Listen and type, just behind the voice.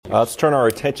Let's turn our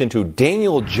attention to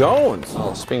Daniel Jones.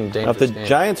 Oh, speaking of Now, dangerous if the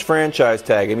Giants franchise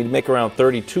tag him, he'd make around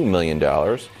 $32 million.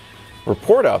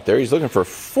 Report out there, he's looking for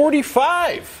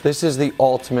 45. This is the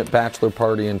ultimate bachelor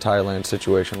party in Thailand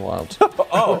situation, Wilds.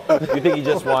 Oh, you think he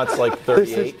just wants like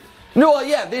 38? No,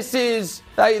 yeah, this is.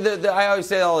 I always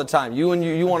say it all the time. You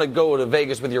want to go to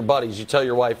Vegas with your buddies. You tell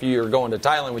your wife you're going to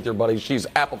Thailand with your buddies. She's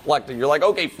apoplectic. You're like,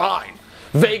 okay, fine.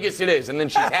 Vegas it is, and then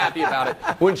she's happy about it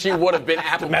when she would have been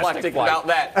apoplectic about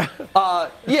that.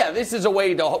 Yeah, this is a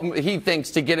way he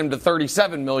thinks to get him to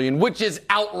 $37 million, which is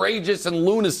outrageous and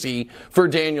lunacy for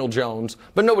Daniel Jones.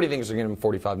 But nobody thinks they're getting him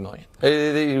 $45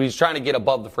 million. He's trying to get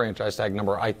above the franchise tag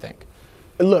number, I think.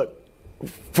 Look,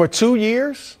 for 2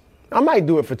 years, I might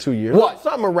do it for 2 years. What?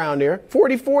 Something around there.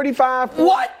 40, 45.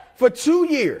 What? For 2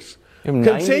 years.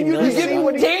 Continue to see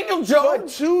what Daniel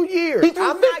Jones for 2 years. He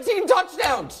threw 15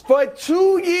 touchdowns. For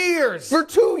 2 years. For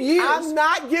 2 years. I'm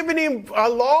not giving him a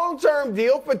long-term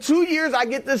deal. For 2 years, I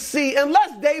get to see,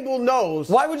 unless Dable knows.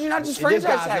 Why would you not just franchise this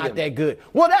guy's tag not him? that good.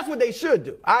 Well, that's what they should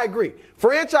do. I agree.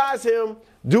 Franchise him.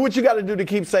 Do what you got to do to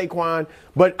keep Saquon.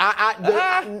 But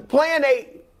plan A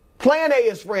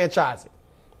is franchising.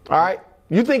 All right?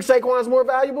 You think Saquon's more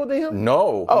valuable than him?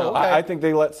 No. Oh, okay. I think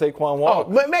they let Saquon walk.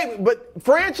 Oh, but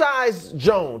franchise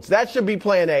Jones, that should be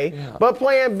plan A. Yeah. But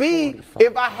plan B,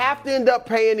 if I have to end up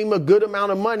paying him a good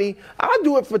amount of money, I'll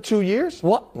do it for 2 years.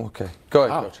 What? Okay. Go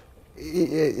ahead, Coach.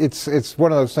 It's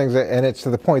one of those things, and it's to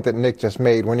the point that Nick just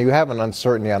made. When you have an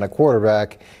uncertainty on a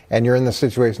quarterback and you're in the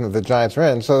situation that the Giants are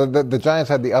in, so the Giants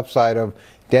had the upside of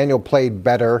Daniel played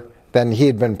better than he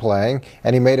had been playing,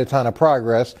 and he made a ton of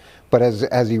progress. But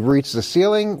as he reached the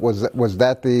ceiling, was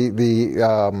that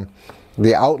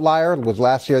the outlier? Was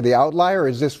last year the outlier?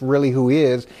 Is this really who he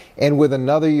is? And with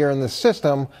another year in the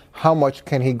system, how much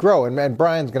can he grow? And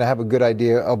Brian's going to have a good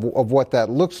idea of what that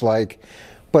looks like.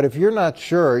 But if you're not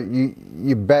sure,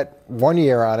 you bet 1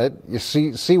 year on it, you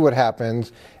see what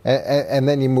happens, and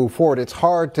then you move forward. It's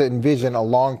hard to envision a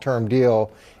long-term deal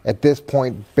at this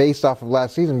point based off of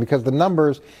last season because the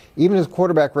numbers, even his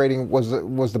quarterback rating was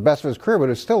the best of his career, but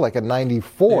it's still like a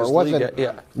 94. It wasn't.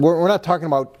 Yeah. We're not talking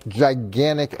about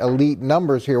gigantic elite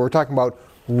numbers here. We're talking about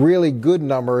really good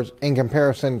numbers in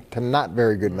comparison to not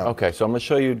very good numbers. Okay, so I'm going to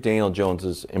show you Daniel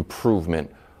Jones's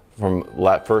improvement from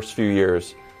first few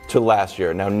years to last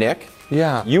year. Now, Nick,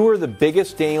 you were the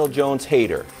biggest Daniel Jones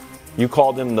hater. You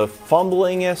called him the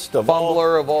fumblingest of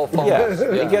Fumbler of all fumblers. Yes.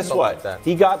 Yeah, and guess what? Like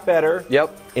he got better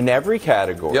Yep. in every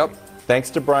category. Yep. Thanks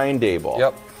to Brian Daboll.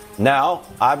 Yep. Now,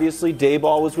 obviously,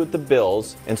 Daboll was with the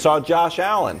Bills and saw Josh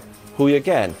Allen, who,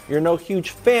 again, you're no huge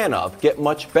fan of, get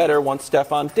much better once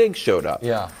Stephon Diggs showed up.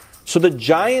 Yeah. So the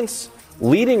Giants'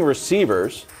 leading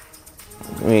receivers,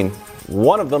 I mean,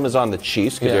 one of them is on the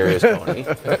Chiefs, Kadarius Toney.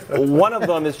 One of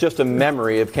them is just a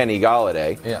memory of Kenny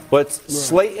Golladay. Yeah. But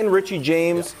Slayton, Richie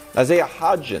James, Isaiah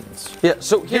Hodgins. Yeah.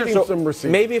 So here's some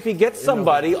receivers. Maybe if he gets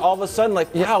somebody, all of a sudden,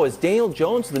 like, wow, is Daniel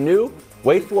Jones the new?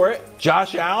 Wait for it,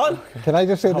 Josh Allen? Can I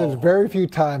just say there's very few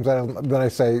times that I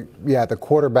say, yeah, the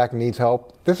quarterback needs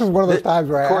help. This is one of those times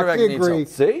where I actually agree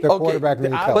the quarterback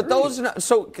needs help. But those,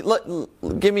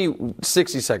 give me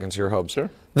 60 seconds here, Hope. Sure.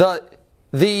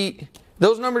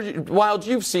 Those numbers, Wild,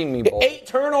 you've seen me bowl. 8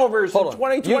 turnovers in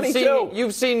 2022.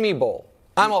 You've seen me bowl.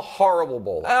 I'm a horrible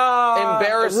bowler.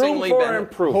 Embarrassingly room for bad.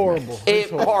 improvement.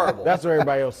 Horrible. That's what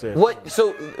everybody else said.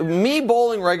 So me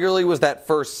bowling regularly was that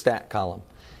first stat column.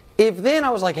 If then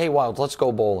I was like, hey, Wild, let's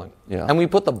go bowling. Yeah. And we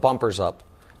put the bumpers up.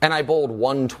 And I bowled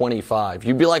 125.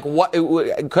 You'd be like, what?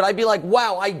 Could I be like,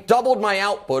 wow, I doubled my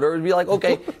output? Or it'd be like,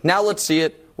 okay, now let's see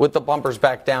it with the bumpers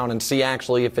back down and see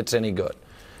actually if it's any good.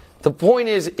 The point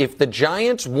is, if the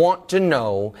Giants want to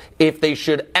know if they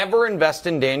should ever invest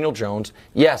in Daniel Jones,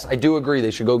 yes, I do agree they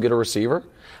should go get a receiver.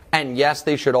 And yes,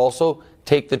 they should also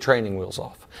take the training wheels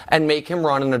off and make him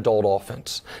run an adult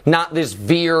offense. Not this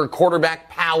veer quarterback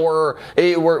power.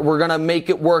 We're going to make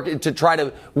it work to try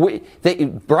to.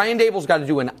 Brian Daboll's got to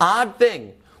do an odd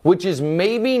thing, which is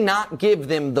maybe not give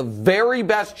them the very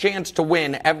best chance to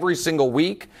win every single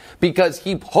week because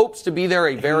he hopes to be there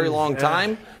a very long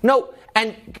time. No.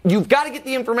 And you've got to get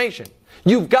the information.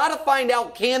 You've got to find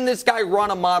out, can this guy run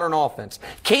a modern offense?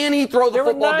 Can he throw the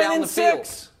football down the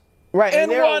field? Right,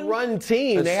 and they're a run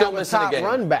team. They have a top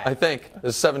run back. I think.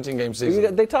 It's a 17-game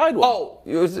season. They tied one. Oh,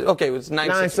 it was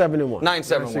 9-7-1.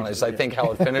 9-7-1 is, I think,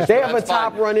 how it finished. They have a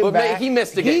top running back. But he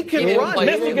missed a game. He can run.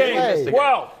 Missed a game.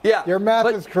 Wow. Yeah. Your math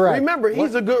is correct. Remember,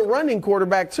 he's a good running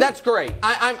quarterback, too. That's great.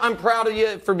 I'm proud of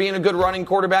you for being a good running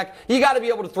quarterback. You got to be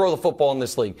able to throw the football in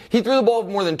this league. He threw the ball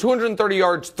more than 230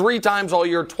 yards 3 times all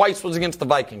year. Twice was against the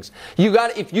Vikings.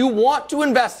 If you want to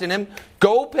invest in him,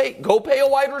 Go pay a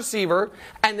wide receiver,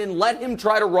 and then let him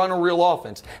try to run a real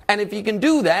offense. And if he can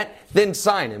do that, then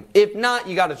sign him. If not,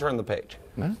 you got to turn the page.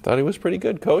 I thought he was pretty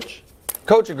good, Coach.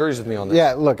 Coach agrees with me on this.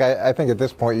 Yeah, look, I think at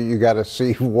this point you got to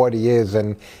see what he is,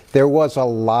 and there was a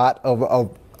lot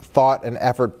of thought and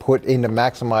effort put into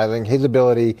maximizing his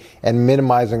ability and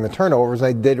minimizing the turnovers.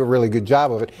 And they did a really good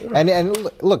job of it. And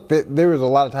look, there was a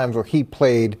lot of times where he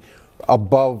played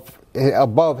above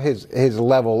his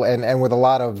level and with a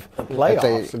lot of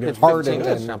playoffs, heart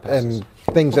and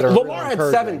things that are Lamar really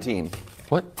had 17.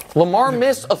 What? Lamar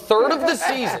missed a third of the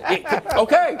season.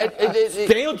 Okay.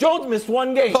 Daniel Jones missed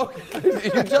one game.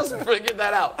 You just figured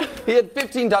that out. He had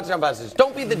 15 touchdown passes.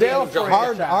 Don't be the Daniel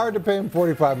Jones. Hard to pay him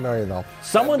 $45 million though.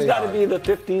 Someone's got to be the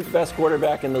 15th best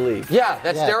quarterback in the league. Yeah,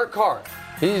 that's Derek Carr.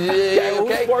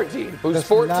 Who's 14? Who's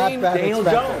 14? Daniel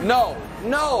Jones. No.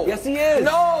 Yes, he is.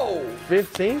 No.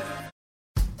 15?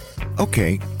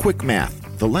 Okay, quick math.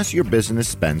 The less your business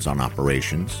spends on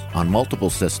operations, on multiple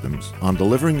systems, on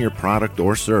delivering your product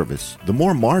or service, the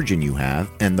more margin you have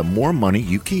and the more money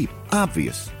you keep.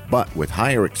 Obvious. But with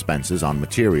higher expenses on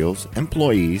materials,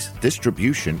 employees,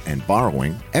 distribution, and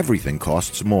borrowing, everything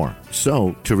costs more.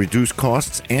 So, to reduce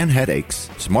costs and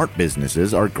headaches, smart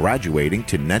businesses are graduating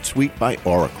to NetSuite by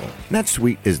Oracle.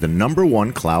 NetSuite is the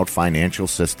 #1 cloud financial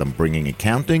system bringing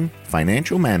accounting,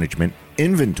 financial management,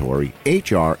 inventory,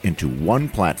 HR into one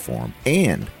platform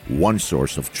and one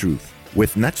source of truth.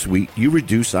 With NetSuite, you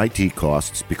reduce IT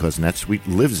costs because NetSuite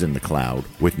lives in the cloud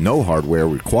with no hardware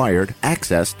required,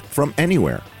 accessed from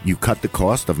anywhere. You cut the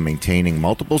cost of maintaining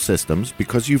multiple systems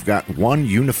because you've got one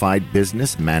unified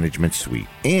business management suite.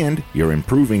 And you're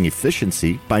improving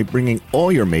efficiency by bringing all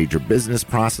your major business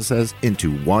processes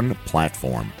into one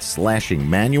platform, slashing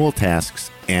manual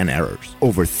tasks and errors.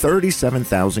 Over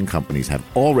 37,000 companies have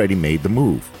already made the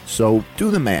move. So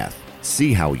do the math.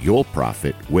 See how you'll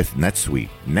profit with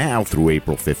NetSuite. Now through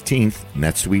April 15th,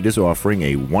 NetSuite is offering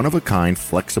a one-of-a-kind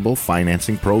flexible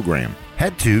financing program.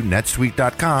 Head to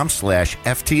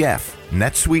netsuite.com/FTF.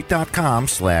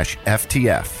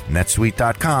 netsuite.com/FTF.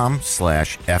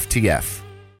 netsuite.com/FTF.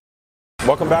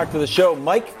 Welcome back to the show.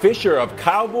 Mike Fisher of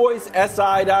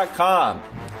CowboysSI.com,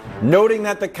 noting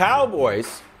that the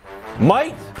Cowboys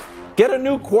might get a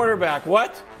new quarterback.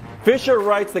 What? Fisher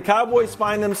writes, the Cowboys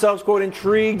find themselves, quote,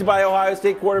 intrigued by Ohio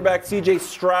State quarterback C.J.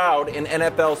 Stroud, an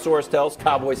NFL source tells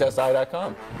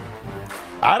CowboysSI.com.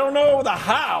 I don't know the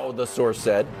how, the source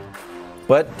said,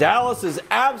 but Dallas is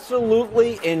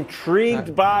absolutely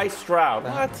intrigued by Stroud.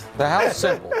 What? The how is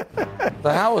simple.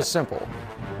 The how is simple.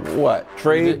 What?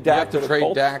 Trade Dak to the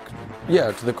Colts? Dak,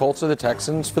 to the Colts or the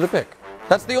Texans for the pick.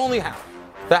 That's the only how.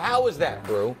 The how is that,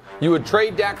 Brew? You would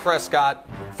trade Dak Prescott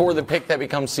for the pick that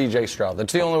becomes C.J. Stroud.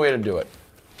 That's the only way to do it.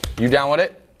 You down with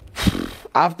it?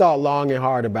 I've thought long and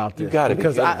hard about this. You got it.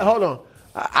 Because hold on.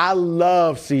 I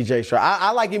love C.J. Stroud.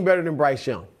 I like him better than Bryce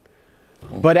Young.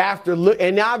 But after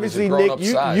and obviously, Nick,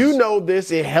 you know this.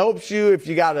 It helps you if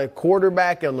you got a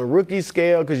quarterback on the rookie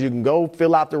scale because you can go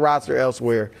fill out the roster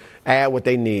elsewhere, add what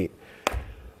they need.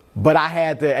 But I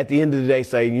had to, at the end of the day,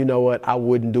 say, you know what? I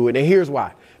wouldn't do it. And here's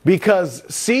why. Because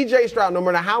C.J. Stroud, no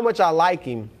matter how much I like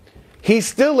him, he's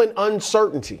still an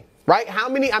uncertainty, right?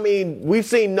 We've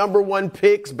seen #1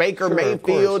 picks, Baker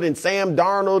Mayfield and Sam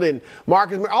Darnold and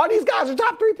Marcus. All these guys are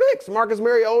top 3 picks. Marcus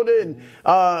Mariota and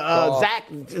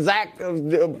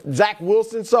Zach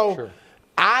Wilson. So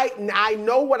I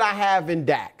know what I have in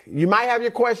Dak. You might have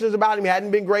your questions about him. He hadn't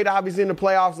been great, obviously, in the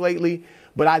playoffs lately.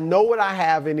 But I know what I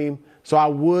have in him. So I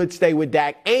would stay with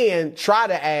Dak and try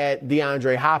to add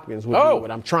DeAndre Hopkins would be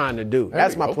what I'm trying to do.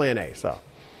 That's my plan A. So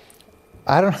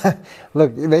I don't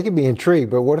look. They could be intrigued,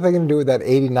 but what are they going to do with that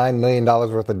 $89 million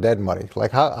worth of dead money?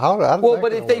 Like how well,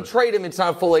 but if they trade him, it's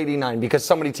not full 89 because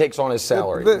somebody takes on his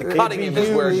salary. Cutting him is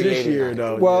where he this year,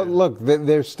 though. Well, look,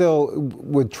 there's still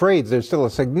with trades. There's still a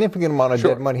significant amount of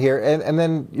dead money here, and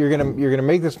then you're gonna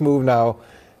make this move now.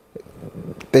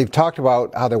 They've talked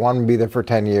about how they want him to be there for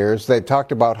 10 years. They've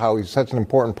talked about how he's such an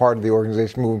important part of the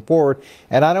organization moving forward.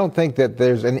 And I don't think that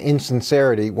there's an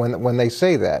insincerity when they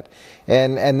say that.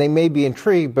 And they may be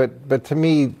intrigued, but to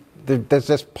me, that's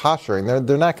just posturing.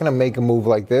 They're not going to make a move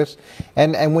like this.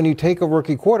 And when you take a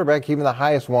rookie quarterback, even the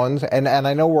highest ones, and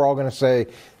I know we're all going to say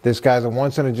this guy's a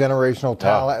once-in-a-generational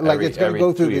talent. It's going to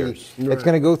go through it's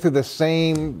going to go through the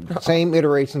same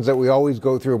iterations that we always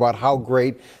go through about how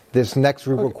great this next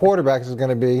group of quarterbacks is going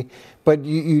to be. But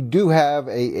you do have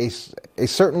a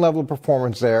certain level of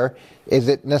performance there. Is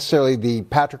it necessarily the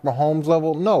Patrick Mahomes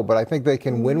level? No, but I think they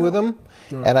can win with him.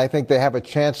 And I think they have a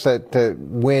chance to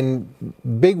win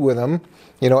big with him,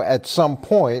 at some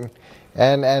point.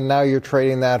 And now you're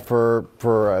trading that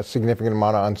for a significant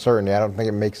amount of uncertainty. I don't think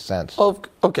it makes sense.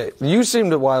 Okay, you seem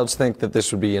to Wilds think that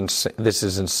this would be insane. This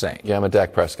is insane. Yeah, I'm a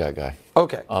Dak Prescott guy.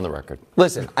 Okay, on the record.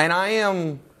 Listen, and I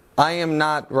am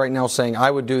not right now saying I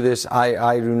would do this.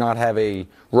 I do not have a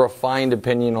refined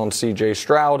opinion on C.J.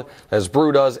 Stroud as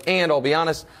Brew does, and I'll be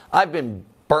honest, I've been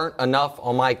burnt enough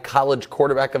on my college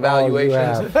quarterback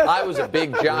evaluations. I was a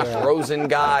big Josh Rosen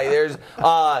guy. There's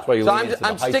that's why you so lean into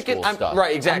I'm the high sticking. school stuff.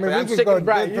 Right, exactly. I mean, I'm sticking.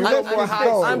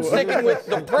 I'm sticking with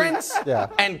the Prince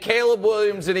and Caleb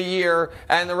Williams in a year,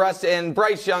 and the rest. And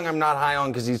Bryce Young, I'm not high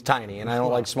on because he's tiny, and I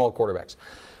don't like small quarterbacks.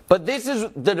 But this is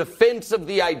the defense of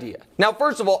the idea. Now,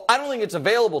 first of all, I don't think it's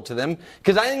available to them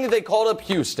because I think if they called up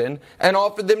Houston and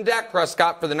offered them Dak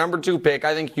Prescott for the number 2 pick,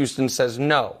 I think Houston says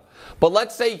no. But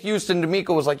let's say Houston,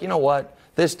 D'Amico was like, you know what?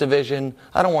 This division,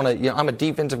 I don't want to, I'm a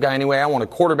defensive guy anyway. I want a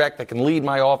quarterback that can lead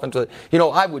my offense.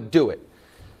 I would do it.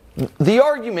 The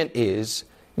argument is,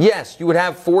 yes, you would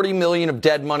have $40 million of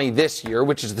dead money this year,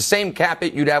 which is the same cap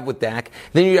hit you'd have with Dak.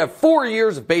 Then you'd have 4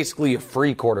 years of basically a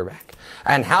free quarterback.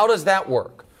 And how does that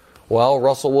work? Well,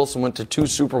 Russell Wilson went to 2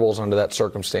 Super Bowls under that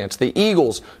circumstance. The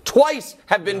Eagles twice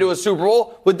have been to a Super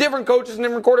Bowl with different coaches and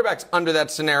different quarterbacks under that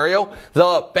scenario.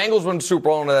 The Bengals went to Super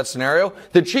Bowl under that scenario.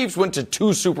 The Chiefs went to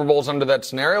 2 Super Bowls under that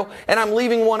scenario. And I'm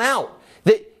leaving one out.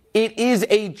 It is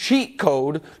a cheat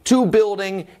code to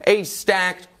building a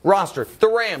stacked roster. The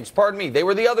Rams, pardon me, they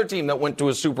were the other team that went to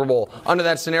a Super Bowl under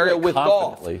that scenario with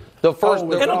Goff. The first,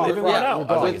 with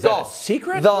Goff.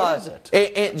 Secret? What is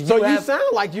it? You sound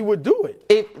like you would do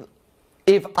it.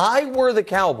 If I were the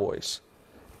Cowboys,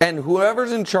 and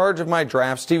whoever's in charge of my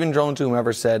draft, Stephen Jones,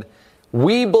 whomever said,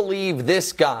 we believe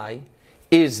this guy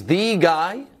is the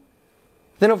guy,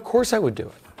 then of course I would do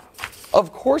it.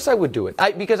 Of course I would do it.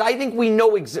 Because I think we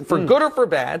know, for good or for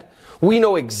bad, we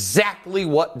know exactly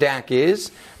what Dak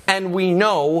is, and we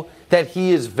know that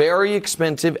he is very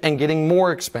expensive and getting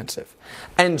more expensive.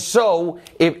 And so,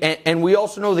 and we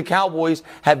also know the Cowboys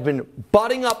have been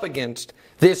butting up against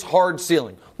this hard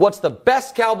ceiling. What's the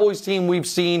best Cowboys team we've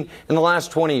seen in the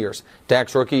last 20 years?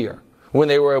 Dak's rookie year. When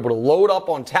they were able to load up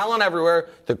on talent everywhere,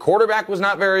 the quarterback was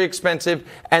not very expensive,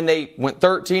 and they went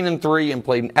 13-3 and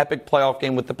played an epic playoff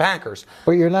game with the Packers.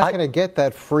 But you're not going to get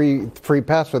that free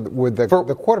pass with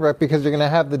the quarterback because you're going to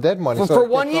have the dead money. For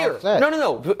 1 year.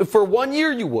 No. For 1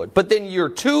 year you would. But then year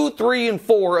 2, 3, and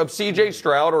 4 of C.J.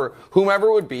 Stroud or whomever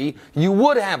it would be, you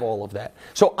would have all of that.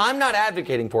 So I'm not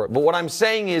advocating for it. But what I'm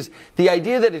saying is the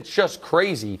idea that it's just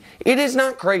crazy, it is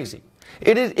not crazy.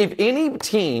 It is, if any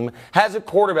team has a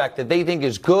quarterback that they think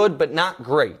is good but not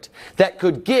great, that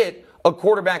could get a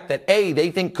quarterback that A,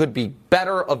 they think could be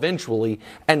better eventually,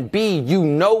 and B,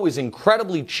 is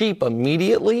incredibly cheap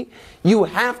immediately, you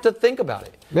have to think about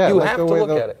it. Yeah, you like have the to way look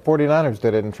the at it. 49ers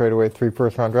did it and trade away 3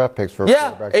 first-round draft picks for a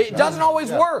quarterback. It doesn't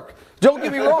always work. Don't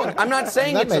get me wrong. I'm not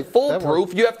saying it's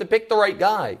foolproof. You have to pick the right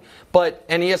guy,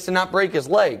 and he has to not break his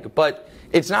leg. But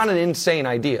it's not an insane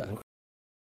idea.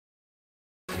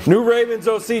 New Ravens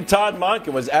OC Todd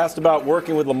Monken was asked about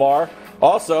working with Lamar.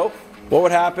 Also, what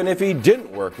would happen if he didn't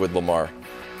work with Lamar?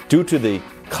 Due to the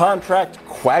contract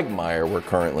quagmire we're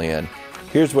currently in.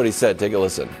 Here's what he said. Take a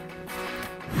listen.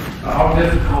 How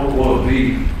difficult will it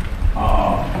be?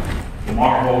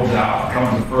 Lamar holds out,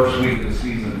 comes the first week of the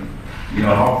season.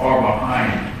 How far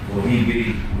behind will he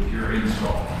be with your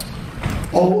install?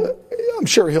 Oh, I'm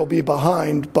sure he'll be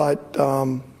behind, but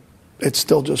it's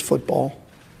still just football.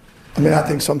 I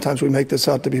think sometimes we make this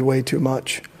out to be way too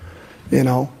much.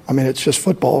 It's just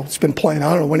football. It's been playing.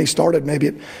 I don't know when he started, maybe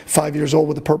at 5 years old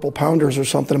with the Purple Pounders or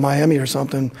something in Miami or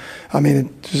something.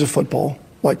 It's just football.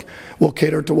 We'll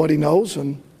cater to what he knows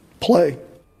and play.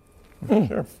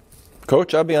 Sure.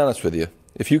 Coach, I'll be honest with you.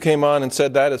 If you came on and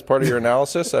said that as part of your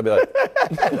analysis, I'd be like,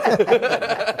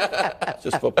 it's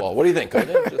just football. What do you think, Coach?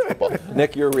 It's just football.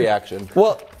 Nick, your reaction.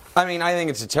 Well, I think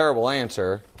it's a terrible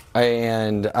answer.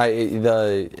 And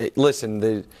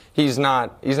he's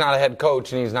not a head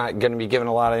coach, and he's not going to be given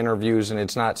a lot of interviews, and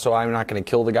it's not. So I'm not going to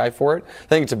kill the guy for it. I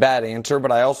think it's a bad answer,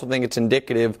 but I also think it's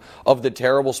indicative of the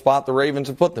terrible spot the Ravens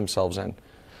have put themselves in.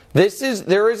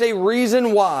 There is a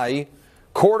reason why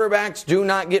quarterbacks do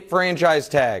not get franchise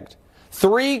tagged.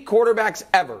 3 quarterbacks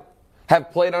ever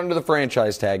have played under the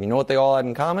franchise tag. You know what they all had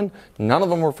in common? None of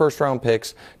them were first-round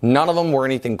picks. None of them were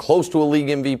anything close to a league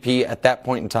MVP at that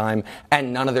point in time,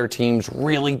 and none of their teams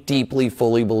really deeply,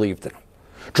 fully believed in them.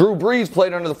 Drew Brees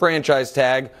played under the franchise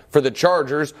tag for the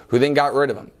Chargers, who then got rid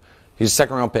of him. He's a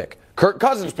second-round pick. Kirk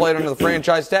Cousins played under the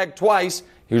franchise tag twice.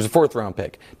 He was a 4th-round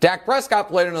pick. Dak Prescott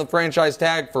played under the franchise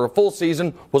tag for a full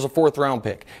season, was a 4th-round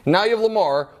pick. Now you have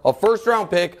Lamar, a first-round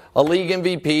pick, a league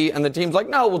MVP, and the team's like,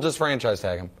 no, we'll just franchise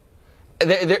tag him.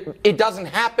 It doesn't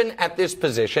happen at this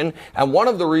position. And one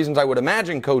of the reasons I would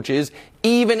imagine, Coach, is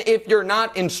even if you're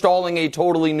not installing a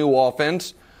totally new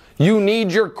offense, you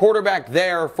need your quarterback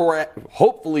there for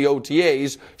hopefully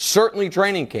OTAs, certainly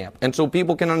training camp. And so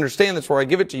people can understand this, where I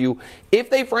give it to you. If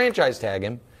they franchise tag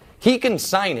him, he can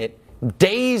sign it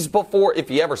days before, if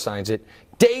he ever signs it,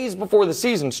 days before the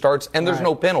season starts, and there's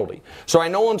no penalty. So I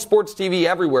know on sports TV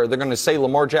everywhere they're going to say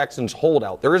Lamar Jackson's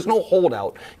holdout. There is no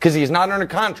holdout because he's not under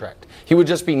contract. He would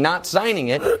just be not signing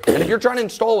it. And if you're trying to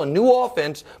install a new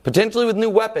offense, potentially with new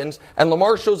weapons, and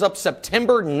Lamar shows up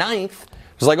September 9th,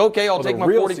 it's like, okay, I'll take my $45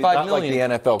 million. Not like the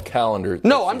NFL calendar.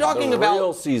 No, I'm talking about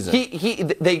real season.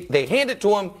 They hand it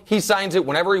to him. He signs it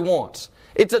whenever he wants.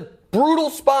 It's a brutal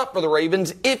spot for the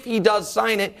Ravens if he does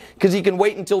sign it, because he can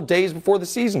wait until days before the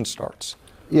season starts.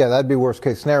 Yeah, that'd be worst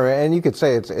case scenario. And you could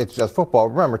say it's just football.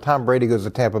 Remember, Tom Brady goes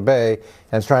to Tampa Bay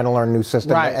and is trying to learn a new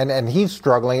system. Right. And he's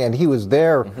struggling, and he was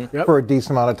there for a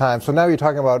decent amount of time. So now you're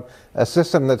talking about a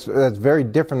system that's very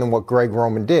different than what Greg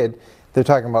Roman did. They're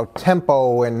talking about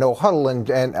tempo and no huddle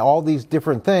and all these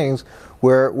different things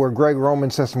where Greg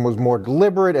Roman's system was more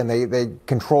deliberate, and they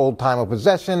controlled time of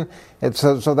possession. And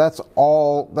so that's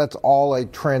all a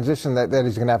transition that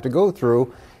he's going to have to go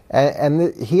through.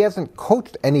 And he hasn't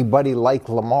coached anybody like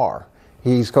Lamar.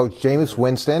 He's coached Jameis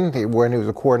Winston when he was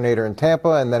a coordinator in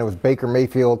Tampa, and then it was Baker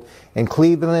Mayfield in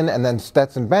Cleveland, and then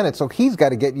Stetson Bennett. So he's got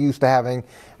to get used to having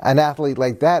an athlete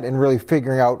like that and really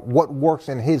figuring out what works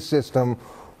in his system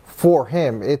for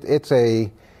him. It's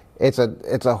a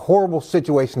horrible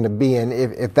situation to be in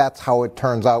if that's how it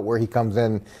turns out, where he comes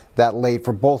in that late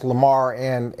for both Lamar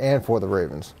and for the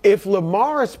Ravens. If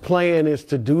Lamar's plan is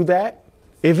to do that,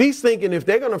 if he's thinking if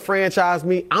they're going to franchise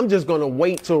me, I'm just going to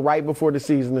wait till right before the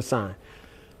season to sign,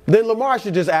 then Lamar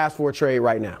should just ask for a trade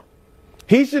right now.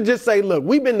 He should just say, look,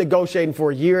 we've been negotiating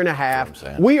for a year and a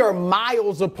half. We are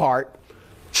miles apart.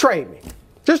 Trade me.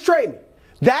 Just trade me.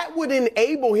 That would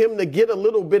enable him to get a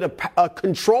little bit of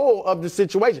control of the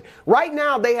situation. Right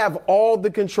now, they have all the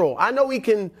control. I know he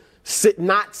can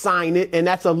not sign it, and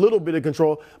that's a little bit of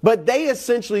control, but they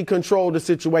essentially control the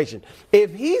situation.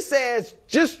 If he says,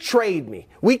 just trade me,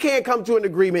 we can't come to an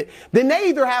agreement, then they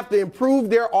either have to improve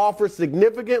their offer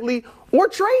significantly or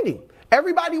trade him.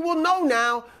 Everybody will know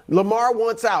now Lamar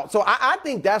wants out. So I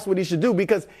think that's what he should do,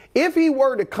 because if he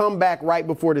were to come back right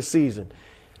before the season,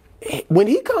 when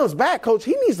he comes back, Coach,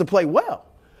 he needs to play well.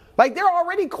 Like, there are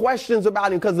already questions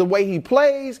about him because of the way he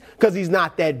plays, because he's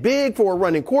not that big for a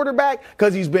running quarterback,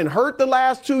 because he's been hurt the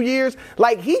last 2 years.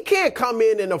 Like, he can't come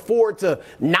in and afford to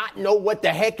not know what the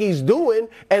heck he's doing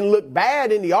and look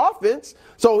bad in the offense.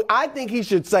 So I think he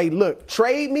should say, look,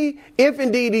 trade me if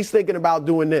indeed he's thinking about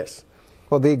doing this.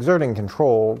 Well, the exerting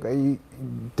control,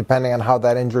 depending on how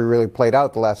that injury really played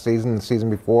out the last season, the season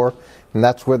before, and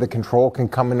that's where the control can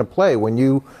come into play. When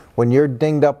you're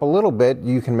dinged up a little bit,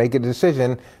 you can make a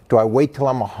decision. Do I wait till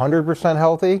I'm 100%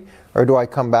 healthy, or do I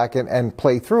come back and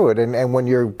play through it? And when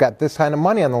you've got this kind of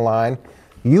money on the line,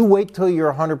 you wait till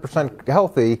you're 100%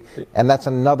 healthy, and that's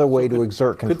another way to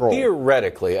exert control. But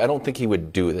theoretically, I don't think he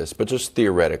would do this, but just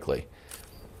theoretically,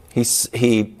 he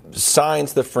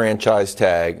signs the franchise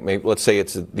tag. Maybe, let's say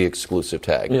it's the exclusive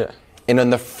tag. Yeah. And on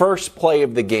the first play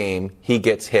of the game, he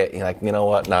gets hit. You're like, you know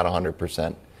what? Not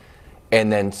 100%.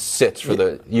 And then sits for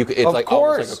it's like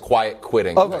almost like a quiet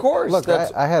quitting. Of course. Look,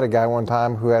 I had a guy one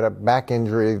time who had a back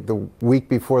injury the week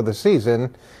before the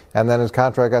season, and then his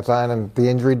contract got signed and the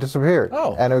injury disappeared.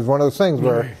 Oh. And it was one of those things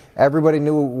where everybody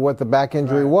knew what the back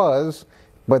injury was,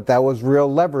 but that was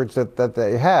real leverage that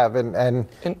they have. And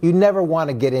you never want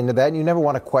to get into that. And you never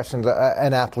want to question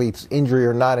an athlete's injury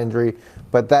or not injury,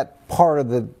 but that part of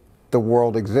the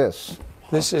world exists.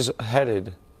 This is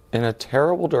headed in a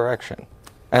terrible direction.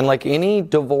 And like any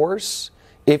divorce,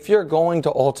 if you're going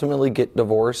to ultimately get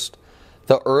divorced,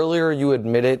 the earlier you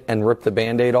admit it and rip the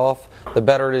Band-Aid off, the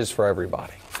better it is for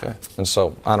everybody. Okay. And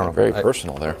so, I don't know. Very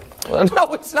personal there.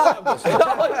 No, it's not. But you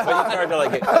start to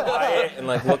like get quiet and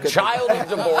like look at Child of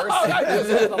divorce.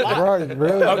 Right,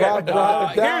 really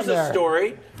here's a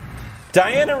story.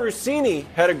 Diana Rossini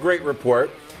had a great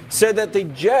report. Said that the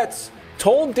Jets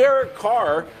told Derek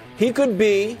Carr he could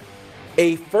be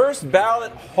a first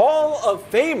ballot Hall of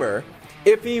Famer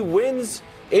if he wins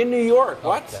in New York.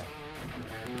 What?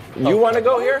 Okay. You want to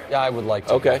go here? Yeah, I would like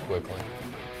to. Okay. Quickly.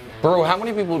 Burrow, how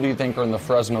many people do you think are in the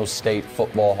Fresno State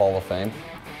Football Hall of Fame?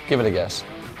 Give it a guess.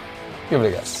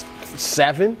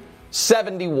 7?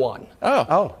 71.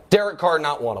 Oh. Derek Carr,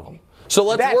 not one of them. So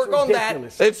let's That's work on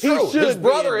ridiculous. that. It's He true. should His be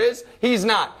brother in it. is. He's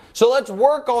not. So let's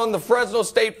work on the Fresno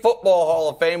State Football Hall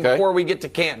of Fame before we get to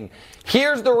Canton.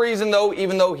 Here's the reason, though,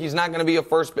 even though he's not going to be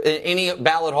any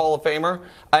ballot Hall of Famer,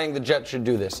 I think the Jets should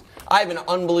do this. I have an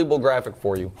unbelievable graphic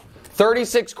for you.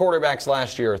 36 quarterbacks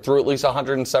last year threw at least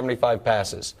 175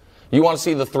 passes. You want to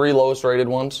see the 3 lowest rated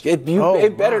ones? It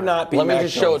better not be. Let me Mac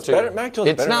just Jones. show it to you. Mac Jones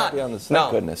it's better not. be on this. No.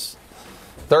 Thank goodness.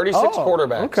 36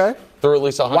 quarterbacks threw at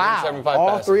least 175 passes.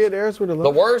 All 3 of theirs were the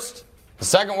lowest. The worst, the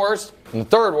second worst, and the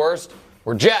third worst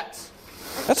were Jets.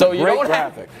 That's so a you great don't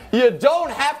graphic. You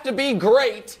don't have to be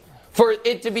great for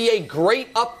it to be a great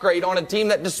upgrade on a team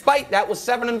that, despite that, was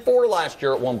 7-4 last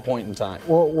year at one point in time.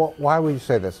 Well, why would you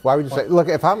say this? Why would you say? Look,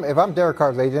 if I'm Derek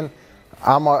Carr's agent,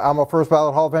 I'm a first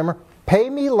ballot Hall of Famer. Pay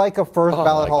me like a first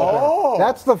ballot Hall of Famer.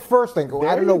 That's the first thing.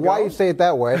 I don't know why you say it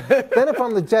that way. Then if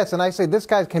I'm the Jets and I say this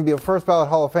guy can be a first ballot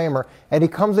Hall of Famer and he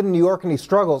comes into New York and he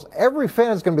struggles, every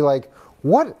fan is going to be like,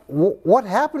 what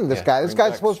happened to this guy? This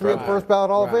guy's supposed to be a first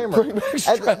ballot Hall of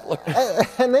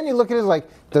Famer. And then you look at it like,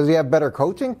 does he have better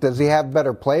coaching? Does he have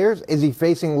better players? Is he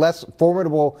facing less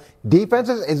formidable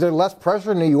defenses? Is there less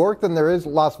pressure in New York than there is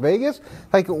Las Vegas?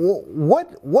 Like,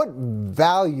 what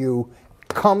value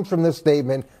comes from this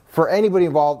statement for anybody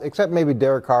involved, except maybe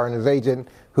Derek Carr and his agent,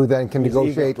 who then can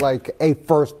negotiate like a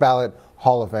first ballot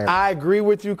Hall of Famer? I agree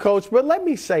with you, Coach, but let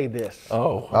me say this.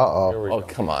 Oh,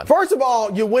 come on. First of all,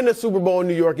 you win the Super Bowl in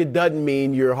New York, it doesn't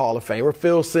mean you're a Hall of Famer.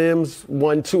 Phil Simms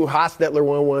won 2, Hostetler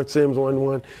won 1, Simms won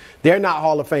 1. They're not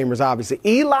Hall of Famers, obviously.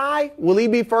 Eli, will he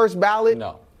be first ballot?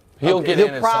 No. He'll get in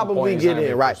at some probably point. get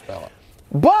in, right.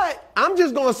 But I'm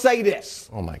just going to say this.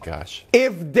 Oh, my gosh.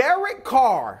 If Derek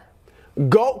Carr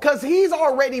because he's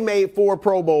already made 4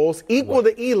 Pro Bowls, equal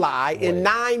to Eli in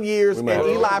 9 years, and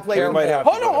Eli played.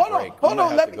 Hold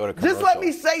on. Let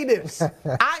me say this.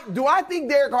 Do I think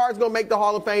Derek Carr is going to make the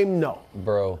Hall of Fame? No.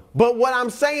 Bro. But what I'm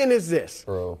saying is this.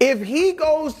 Bro. If he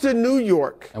goes to New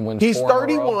York, and wins he's 4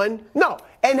 in a row? 31. No.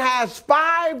 And has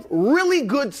 5 really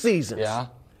good seasons. Yeah.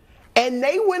 And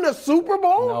they win a Super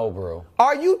Bowl? No, bro.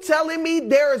 Are you telling me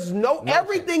there is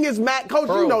everything is Coach,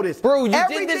 bro, you know this. Bro, you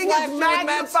everything did this last year with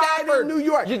Matt Stafford in New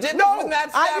York. You did this no, with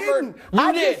Matt I Stafford. didn't. You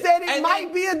I did. just said it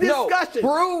might be a discussion. No,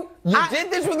 bro, you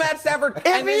did this with Matt Stafford. If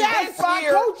and he then has this 5,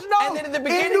 year, Coach, no. and then at the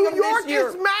beginning in New of York, this year,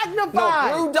 it's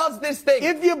magnified. No, Brew does this thing.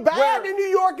 If you're bad in New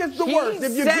York, it's the worst.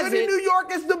 If you're good in New York,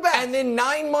 it's the best. And then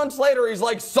 9 months later, he's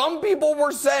like, some people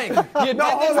were saying, you did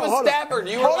this with Stafford.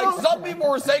 You were like, some people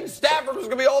were saying Stafford was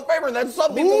going to be Hall of Famer, and then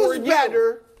some people were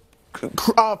better,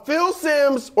 Phil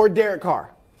Simms or Derek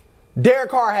Carr?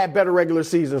 Derek Carr had better regular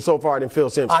season so far than Phil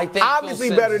Simms. I think obviously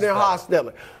Phil better Simms than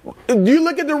Hostetler. You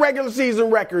look at the regular season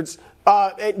records,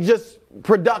 just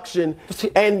production,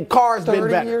 and Carr's been better.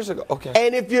 30 years ago. Okay.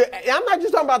 And I'm not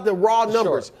just talking about the raw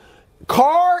numbers. Sure.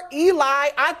 Carr, Eli,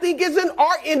 I think is an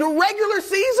art in the regular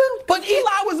season, but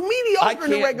Eli was mediocre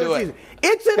in the regular season.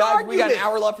 It's an argument. We got an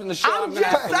hour left in the show. I'm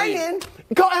just saying.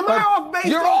 Am I off base?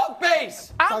 You're off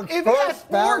base. If he has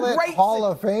 4 great Hall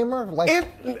of Famer,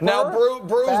 now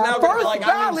Brew's now going to be like,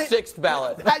 I'm in 6th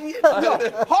ballot. No,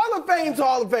 Hall of Fame's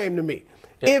Hall of Fame to me.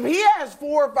 Yeah. If he has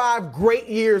 4 or 5 great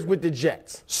years with the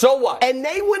Jets, so what? And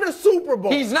they win a Super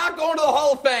Bowl, he's not going to the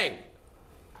Hall of Fame.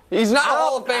 He's not a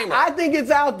Hall of Famer. I think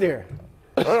it's out there.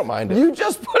 I don't mind it. You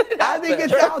just put it out there. I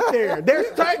think it's out there.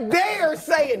 They're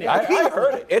saying it. I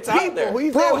heard it. It's out there.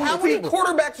 Bro, how many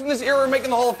quarterbacks from this era are making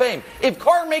the Hall of Fame? If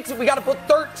Carr makes it, we got to put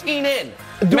 13 in.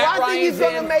 Do Matt I think he's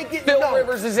going to make it? Phil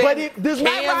Rivers is in. But does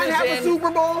Matt Ryan have a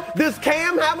Super Bowl? Does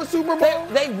Cam have a Super Bowl?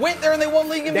 They went there and they won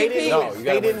league MVP.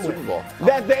 They didn't win. Super Bowl.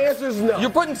 The answer is no. You're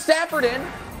putting Stafford in.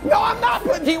 No, I'm not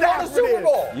putting He won a Super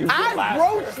Bowl. I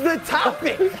broached the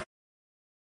topic.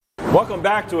 Welcome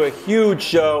back to a huge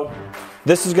show.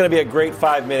 This is going to be a great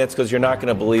 5 minutes because you're not going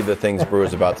to believe the things Brew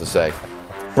is about to say.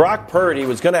 Brock Purdy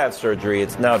was going to have surgery.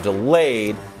 It's now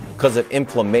delayed because of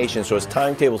inflammation, so his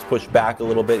timetable's pushed back a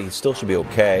little bit. He still should be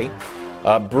okay.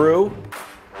 Brew,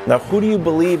 now who do you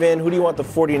believe in? Who do you want the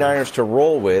 49ers to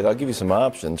roll with? I'll give you some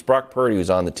options. Brock Purdy, who's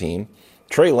on the team.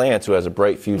 Trey Lance, who has a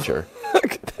bright future.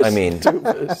 I mean,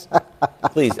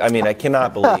 please, I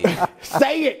cannot believe.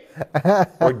 Say it.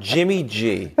 Or Jimmy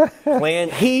G.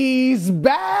 He's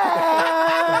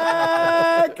back.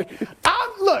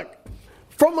 Look,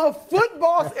 from a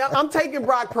football, I'm taking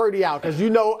Brock Purdy out because you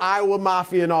know Iowa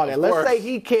Mafia and all that. Let's say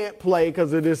he can't play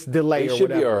because of this delay or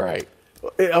whatever. He should be all right.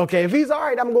 Okay, if he's all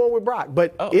right, I'm going with Brock.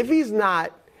 But if he's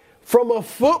not, from a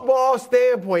football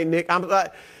standpoint, Nick,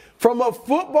 from a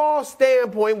football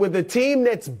standpoint with a team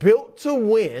that's built to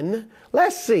win,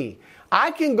 let's see.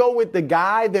 I can go with the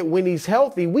guy that when he's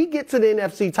healthy, we get to the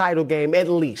NFC title game at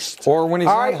least. Or when he's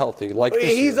All right? unhealthy, like this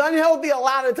He's year. unhealthy a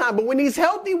lot of the time, but when he's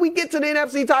healthy, we get to the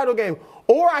NFC title game.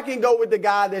 Or I can go with the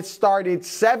guy that started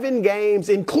 7 games,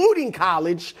 including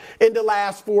college, in the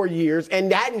last 4 years,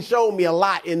 and hadn't shown me a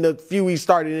lot in the few he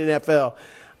started in the NFL.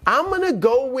 I'm going to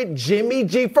go with Jimmy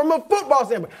G from a football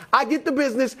standpoint. I get the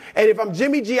business, and if I'm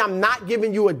Jimmy G, I'm not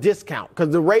giving you a discount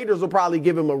because the Raiders will probably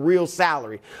give him a real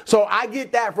salary. So I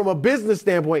get that from a business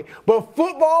standpoint. But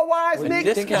football-wise,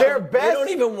 Nick, their best... They don't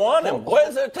even want him. What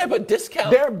is that type of discount?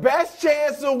 Their best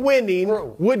chance of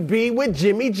winning would be with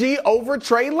Jimmy G over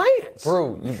Trey Lance.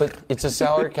 Bro, but it's a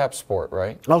salary cap sport,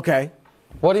 right? Okay.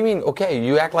 What do you mean? Okay,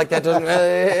 you act like that doesn't.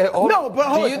 No,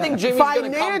 but do you think Jimmy's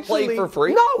going to come play for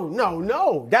free?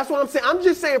 No. That's what I'm saying. I'm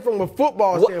just saying from a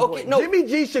football standpoint. Okay, no. Jimmy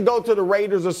G should go to the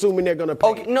Raiders, assuming they're going to pay.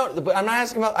 Okay, no, but I'm not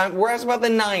asking about. We're asking about the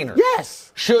Niners.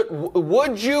 Yes.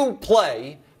 Would you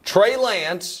play Trey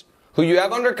Lance, who you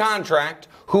have under contract,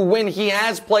 who, when he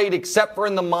has played, except for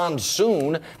in the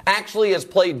monsoon, actually has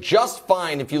played just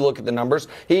fine if you look at the numbers.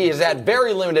 He has had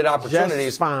very limited opportunities.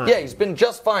 Just fine. Yeah, he's been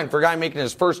just fine for a guy making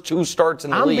his first 2 starts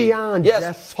in the league. I'm beyond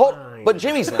just fine. But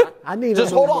Jimmy's not. I need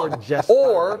just a hold little on. more just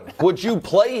Or fine. would you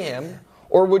play him?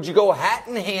 Or would you go hat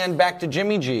in hand back to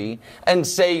Jimmy G and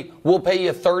say, we'll pay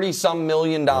you $30-some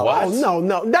million? Oh,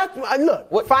 no. That's,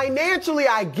 look, financially,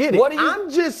 I get it. I'm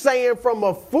just saying from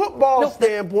a football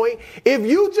standpoint, if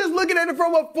you just looking at it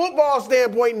from a football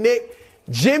standpoint, Nick,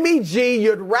 Jimmy G,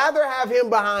 you'd rather have him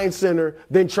behind center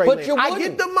than Trey Lance. I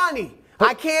get the money.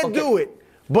 I can't do it.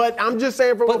 But I'm just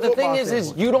saying from a football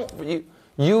standpoint. But the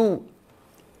thing is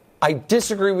I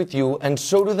disagree with you, and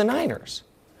so do the Niners.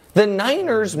 The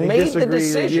Niners made the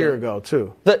decision a year ago,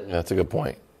 too. That's a good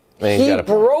point. He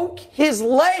broke his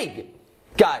leg.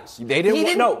 Guys, he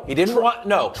didn't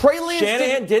want. Trey Lance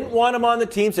Shanahan didn't want him on the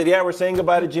team. Said, "Yeah, we're saying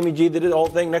goodbye to Jimmy G." They did the whole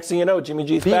thing. Next thing you know, Jimmy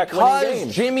G's back winning games.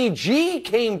 Because Jimmy G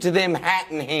came to them hat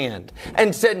in hand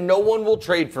and said, "No one will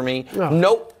trade for me."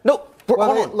 No.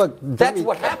 Well, look, that's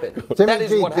what happened. Jimmy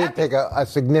G did take a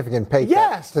significant pay cut.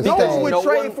 Yes, to no stay. one would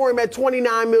trade for him at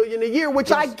 $29 million a year,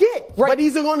 which I get. Right. But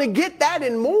he's going to get that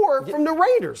and more from the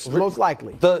Raiders, most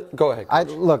likely. Go ahead.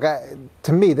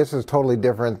 To me, this is totally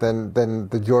different than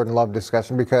the Jordan Love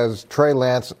discussion because Trey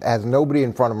Lance has nobody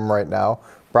in front of him right now.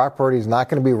 Brock Purdy's not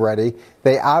going to be ready.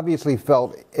 They obviously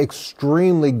felt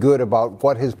extremely good about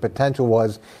what his potential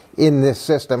was in this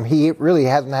system. He really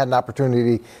hasn't had an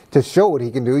opportunity to show what he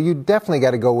can do. You definitely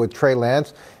got to go with Trey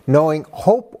Lance,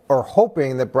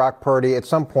 hoping that Brock Purdy at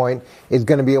some point is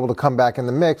going to be able to come back in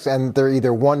the mix, and they're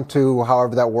either 1-2,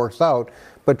 however that works out.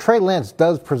 But Trey Lance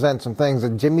does present some things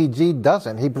that Jimmy G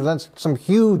doesn't. He presents some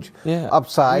huge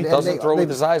upside. He doesn't throw with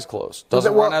his eyes closed.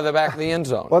 Doesn't run out of the back of the end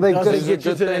zone. Well, they doesn't get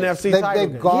you to the NFC title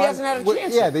game. He hasn't had a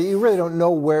chance. Yeah, you really don't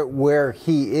know where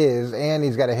he is, and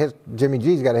he's got Jimmy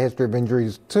G's got a history of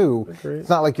injuries too. Agreed. It's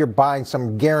not like you're buying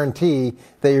some guarantee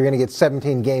that you're going to get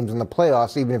 17 games in the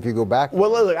playoffs, even if you go back.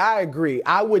 Well, look, I agree.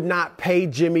 I would not pay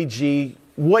Jimmy G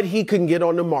what he can get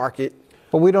on the market.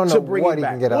 But we don't know what he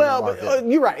can get on the market. Well,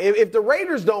 you're right. If the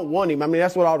Raiders don't want him, I mean,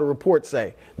 that's what all the reports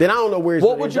say, then I don't know where he's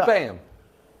going to end up. What would you pay him?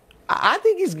 I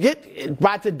think he's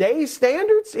by today's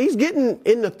standards, he's getting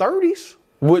in the 30s.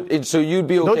 So you'd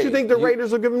be okay? Don't you think the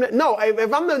Raiders will give him that? No,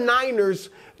 if I'm the Niners,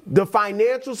 the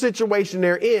financial situation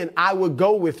they're in, I would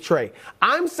go with Trey.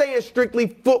 I'm saying strictly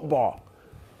football.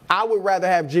 I would rather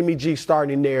have Jimmy G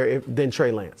starting there than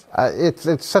Trey Lance.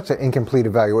 It's such an incomplete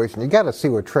evaluation. You got to see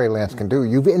what Trey Lance can do.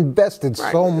 You've invested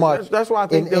so much that's why I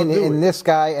think in this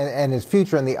guy and his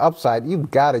future and the upside.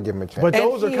 You've got to give him a chance. But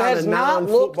those and are kind of not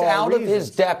looked out reasons. of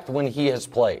his depth when he has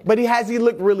played. But has he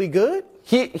looked really good?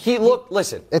 He looked.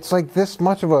 Listen, it's like this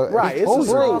much of a right. It's a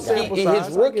small sample size.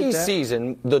 His rookie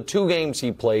season, the 2 games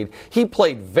he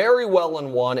played very well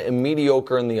in one and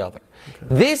mediocre in the other.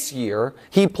 Okay. This year,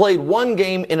 he played 1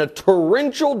 game in a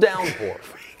torrential downpour.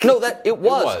 No, it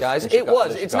was, guys. It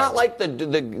was. It's not like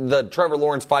the Trevor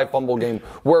Lawrence 5 fumble game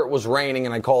where it was raining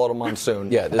and I call it a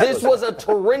monsoon. Yeah, this was a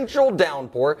torrential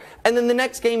downpour. And then the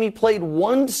next game he played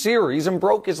 1 series and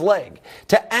broke his leg.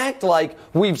 To act like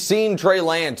we've seen Trey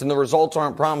Lance and the results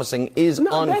aren't promising is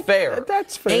unfair.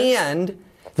 That's fair. And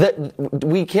that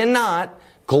we cannot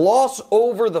gloss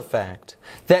over the fact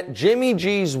that Jimmy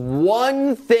G's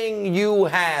one thing you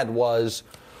had was,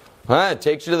 it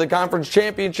takes you to the conference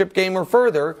championship game or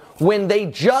further, when they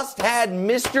just had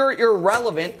Mr.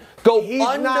 Irrelevant go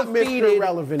undefeated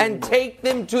and take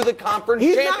them to the conference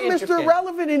championship game. He's not Mr.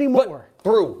 Irrelevant anymore.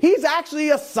 But, he's actually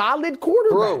a solid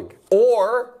quarterback.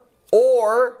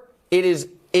 Or it is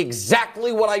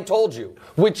exactly what I told you,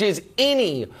 which is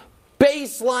any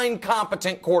baseline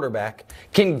competent quarterback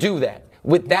can do that.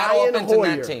 with that Brian offense and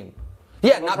Hoyer. that team.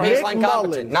 Yeah, not Nick baseline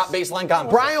competent. Mullins. Not baseline competent.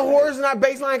 Brian Hoyer's not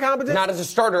baseline competent? Not as a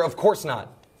starter, of course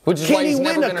not. Which is Can why he's he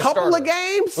never win been a couple starter. of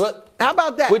games? What? How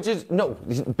about that? Which is, no,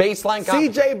 baseline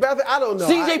competent. C.J. Beathard? I don't know.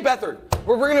 C.J. Beathard.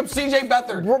 We're bringing up C.J.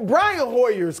 Beathard. Brian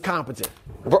Hoyer's competent.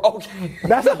 Okay.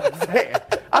 That's what I'm saying.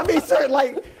 I mean, sir,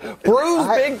 like. Bruce's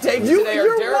big takes today are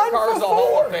you're Derek 1 Carr's for a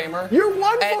Hall of 4. Famer. You're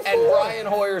 1 for 4. And Brian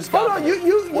Hoyer's Hold on, competent.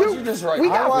 you What'd you just write? We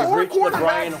got We've 4 reached the quarterbacks.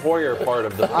 Brian Hoyer part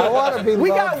of the. I want to be We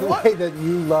loved got the one- way that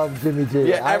you love Jimmy G.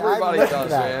 Yeah, everybody I does,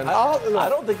 that. man. I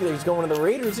don't think he's going to the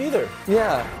Raiders either.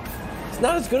 Yeah. It's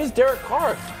not as good as Derek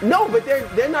Carr. No, but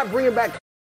they're not bringing back.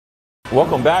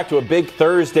 Welcome back to a big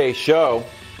Thursday show.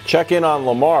 Check in on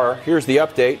Lamar. Here's the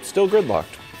update. Still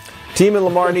gridlocked. Team and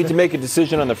Lamar need to make a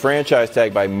decision on the franchise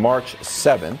tag by March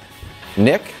 7th.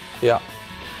 Nick, Yeah.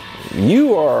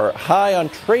 you are high on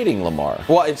trading Lamar.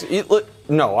 Well,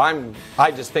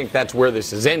 I just think that's where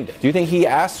this is ending. Do you think he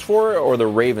asks for it or the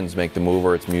Ravens make the move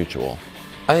or it's mutual?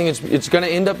 I think it's going to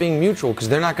end up being mutual because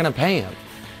they're not going to pay him.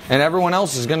 And everyone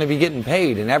else is going to be getting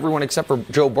paid. And everyone except for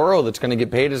Joe Burrow that's going to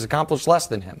get paid has accomplished less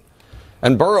than him.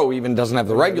 And Burrow even doesn't have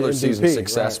the regular season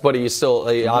success, but he still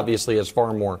obviously has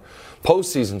far more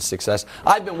postseason success.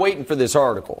 I've been waiting for this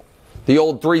article, the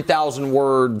old 3,000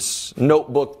 words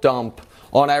notebook dump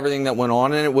on everything that went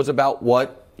on, and it was about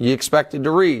what you expected to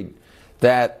read,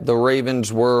 that the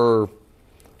Ravens were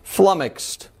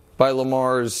flummoxed by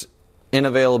Lamar's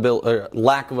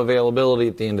lack of availability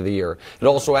at the end of the year. It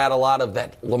also had a lot of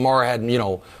that Lamar had,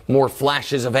 more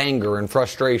flashes of anger and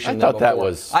frustration. I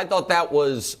thought that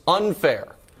was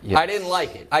unfair. Yes. I didn't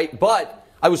like it. But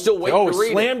I was still waiting to read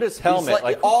it. Slammed his helmet.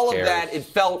 Like, who all cares?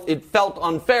 of that, it felt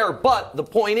unfair. But the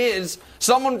point is,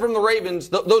 someone from the Ravens,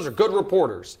 those are good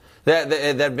reporters that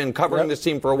have been covering this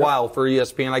team for a while for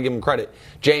ESPN. I give them credit.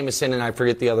 Jameson and I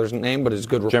forget the other's name, but it's a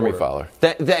good reporter. Jeremy Fowler.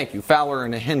 Thank you. Fowler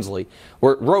and Hensley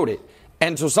wrote it.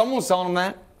 And so someone was telling him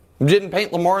that. Didn't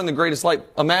paint Lamar in the greatest light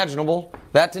imaginable.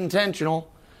 That's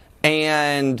intentional.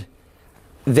 And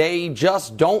they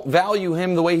just don't value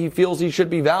him the way he feels he should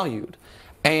be valued.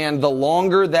 And the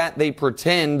longer that they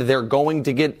pretend Lamar's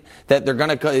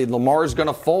going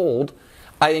to fold,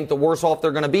 I think the worse off they're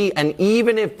going to be. And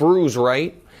even if Bruce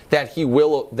right that he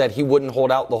wouldn't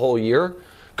hold out the whole year,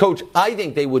 Coach, I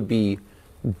think they would be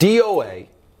DOA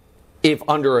if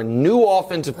under a new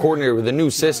offensive coordinator with a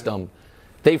new system,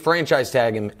 they franchise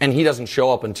tag him and he doesn't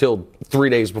show up until 3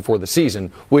 days before the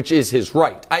season, which is his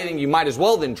right. I think you might as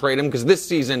well then trade him because this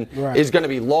season is going to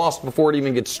be lost before it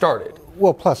even gets started.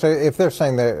 Well, plus, if they're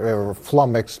saying they were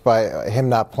flummoxed by him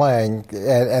not playing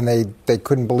and they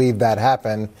couldn't believe that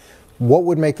happened, what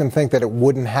would make them think that it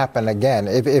wouldn't happen again?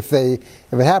 If it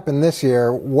happened this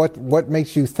year, what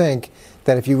makes you think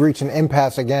that if you reach an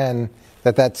impasse again,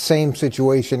 that same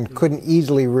situation couldn't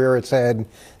easily rear its head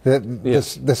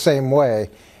the same way?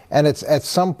 And it's at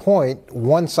some point,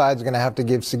 one side's going to have to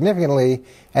give significantly,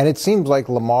 and it seems like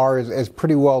Lamar is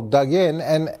pretty well dug in,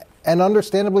 and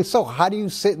understandably so. How do you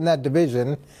sit in that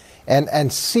division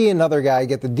and see another guy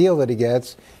get the deal that he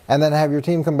gets, and then have your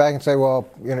team come back and say, well,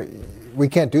 we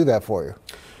can't do that for you?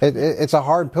 It's a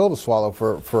hard pill to swallow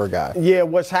for a guy. Yeah,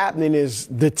 what's happening is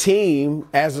the team,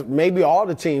 as maybe all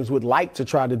the teams would like to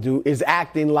try to do, is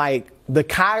acting like the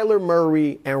Kyler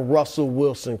Murray and Russell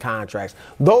Wilson contracts.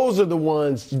 Those are the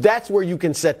ones, that's where you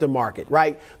can set the market,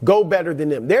 right? Go better than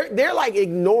them. They're like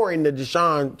ignoring the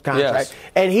Deshaun contract. Yes.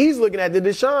 And he's looking at the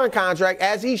Deshaun contract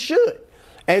as he should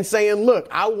and saying, look,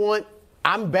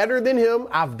 I'm better than him.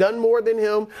 I've done more than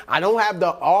him. I don't have the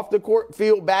off-the-court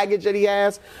field baggage that he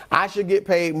has. I should get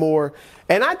paid more.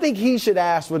 And I think he should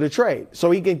ask for the trade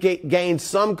so he can gain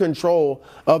some control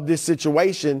of this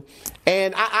situation.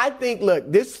 And I think,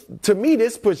 look, this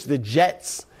puts the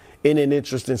Jets in an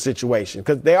interesting situation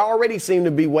because they already seem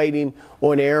to be waiting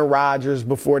on Aaron Rodgers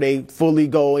before they fully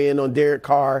go in on Derek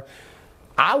Carr.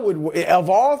 Of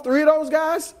all three of those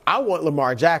guys, I want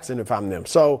Lamar Jackson if I'm them.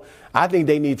 So I think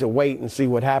they need to wait and see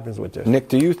what happens with this. Nick,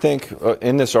 do you think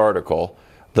in this article,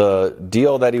 the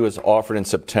deal that he was offered in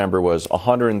September was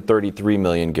 $133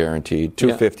 million guaranteed,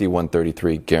 $250,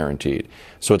 $133 guaranteed.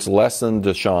 So it's less than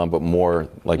Deshaun, but more,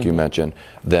 like you mentioned,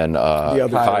 than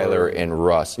Kyler and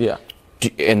Russ. Yeah.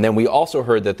 And then we also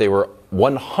heard that they were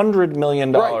 $100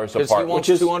 million apart, he wants which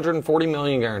is $240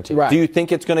 million guaranteed. Right. Do you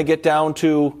think it's going to get down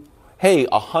to, hey,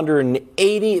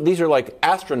 180? These are like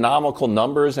astronomical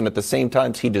numbers, and at the same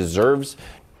time, he deserves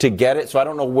to get it. So I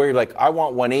don't know where you're like, I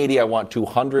want 180, I want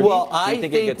 200. Well, I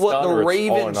think what the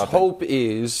Ravens hope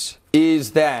is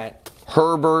that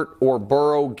Herbert or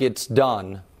Burrow gets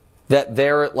done, that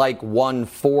they're at like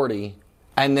 140,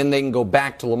 and then they can go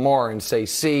back to Lamar and say,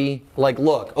 see, like,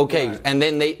 look, okay, and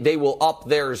then they will up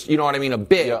theirs, you know what I mean, a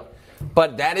bit. Yeah.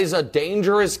 But that is a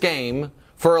dangerous game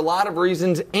for a lot of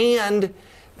reasons, and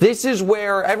this is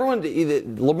where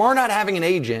Lamar not having an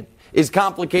agent is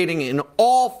complicating in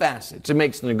all facets. It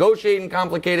makes negotiating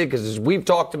complicated because, as we've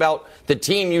talked about, the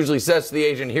team usually says to the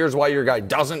agent, here's why your guy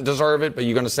doesn't deserve it, but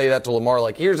you're going to say that to Lamar,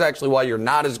 like, here's actually why you're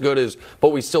not as good as, but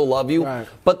we still love you. Right.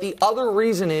 But the other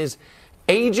reason is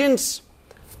agents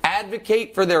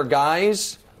advocate for their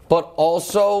guys, but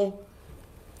also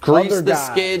grease Other the guys.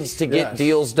 skids to get Yes.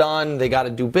 deals done. They got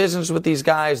to do business with these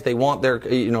guys. They want their,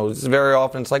 it's very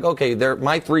often it's like, okay,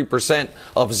 my 3%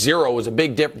 of 0 is a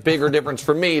bigger difference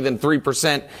for me than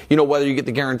 3%, whether you get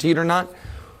the guaranteed or not.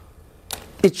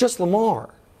 It's just Lamar.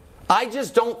 I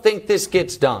just don't think this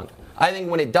gets done. I think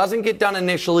when it doesn't get done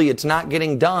initially, it's not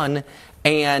getting done.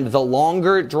 And the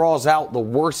longer it draws out, the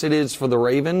worse it is for the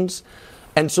Ravens.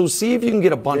 And so see if you can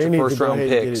get a bunch They of need to first-round go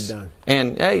ahead and get picks. it done.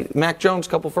 And, hey, Mac Jones,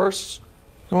 couple firsts.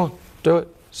 Come on, do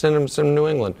it. Send him to New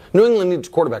England. New England needs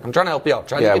a quarterback. I'm trying to help you out.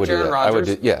 Trying Yeah, I to would get do Aaron that. I would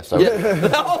Rodgers. do- yes, I would.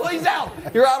 Yeah. Oh, he's out.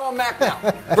 You're out on Mac now.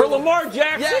 For Lamar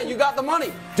Jackson? Yeah, you got the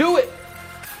money. Do it.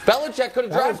 Belichick could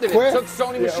have That was drafted him. quick. Took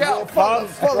Sony Michel. Drop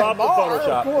the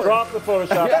Photoshop. Drop the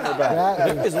Photoshop in the back.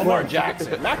 That It's Lamar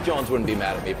Jackson. Mac Jones wouldn't be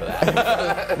mad at me for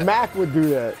that. Mac would do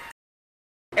that.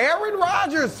 Aaron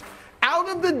Rodgers out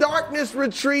of the darkness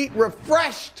retreat,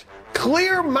 refreshed,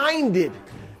 clear-minded.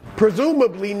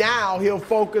 Presumably now he'll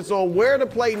focus on where to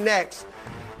play next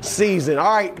season.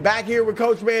 All right, back here with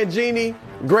Coach Mangini,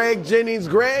 Greg Jennings.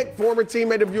 Greg, former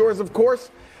teammate of yours, of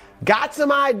course, got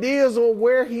some ideas on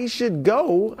where he should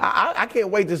go. I can't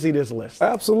wait to see this list.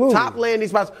 Absolutely. Top landing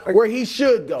spots where he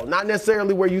should go, not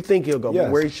necessarily where you think he'll go, Yes.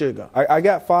 but where he should go. I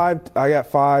got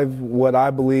five what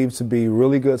I believe to be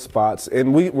really good spots,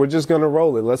 and we're just going to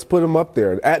roll it. Let's put them up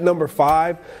there. At number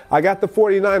 5, I got the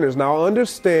 49ers. Now, I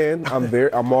understand.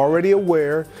 I'm already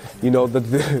aware,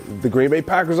 the Green Bay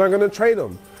Packers aren't going to trade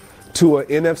them to an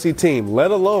NFC team,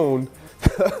 let alone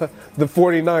the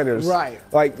 49ers.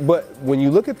 Right. But when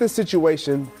you look at this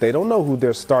situation, they don't know who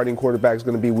their starting quarterback is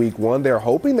going to be week 1. They're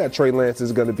hoping that Trey Lance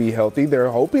is going to be healthy.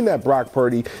 They're hoping that Brock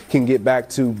Purdy can get back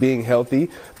to being healthy.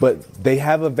 But they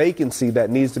have a vacancy that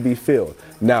needs to be filled.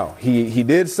 Now, he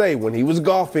did say when he was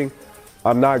golfing,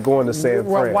 I'm not going to San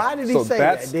Fran. Why did he say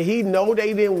that? Did he know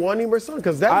they didn't want him or something?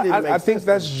 Because that didn't make I sense. think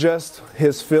that's just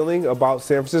his feeling about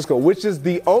San Francisco, which is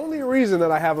the only reason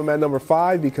that I have him at number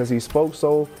 5, because he spoke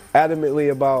so adamantly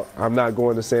about I'm not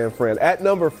going to San Fran. At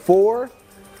number 4,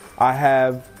 I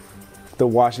have the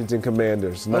Washington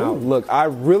Commanders. Now, look, I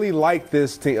really like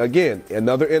this team. Again,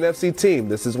 another NFC team.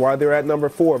 This is why they're at number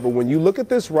 4. But when you look at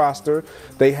this roster,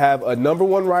 they have a number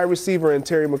 1 wide receiver in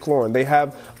Terry McLaurin. They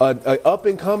have an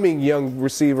up-and-coming young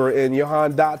receiver in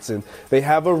Jahan Dotson. They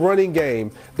have a running game.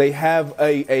 They have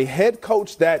a head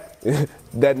coach that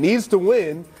needs to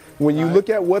win. When you look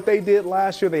at what they did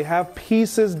last year, they have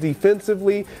pieces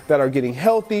defensively that are getting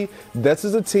healthy. This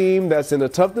is a team that's in a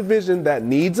tough division that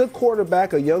needs a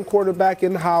quarterback, a young quarterback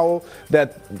in Howell,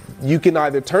 that you can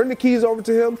either turn the keys over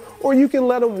to him or you can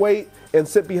let him wait and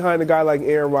sit behind a guy like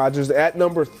Aaron Rodgers. At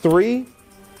number 3,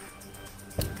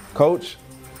 Coach,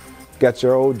 got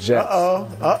your old Jets.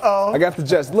 I got the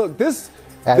Jets. Look, this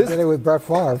I did it with Brett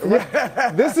Favre.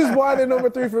 this is why they're number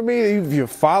 3 for me. If you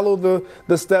follow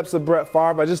the steps of Brett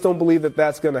Favre, I just don't believe that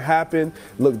that's going to happen.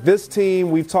 Look, this team,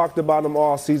 we've talked about them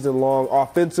all season long.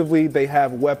 Offensively, they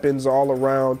have weapons all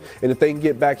around. And if they can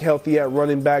get back healthy at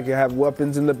running back, they have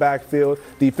weapons in the backfield.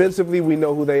 Defensively, we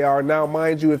know who they are. Now,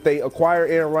 mind you, if they acquire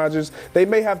Aaron Rodgers, they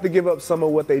may have to give up some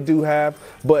of what they do have.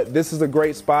 But this is a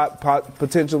great spot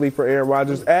potentially for Aaron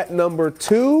Rodgers. At number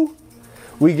 2,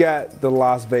 we got the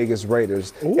Las Vegas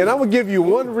Raiders. And I'm going to give you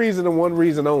one reason and one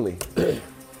reason only.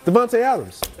 Davante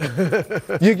Adams.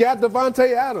 You got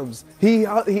Davante Adams. He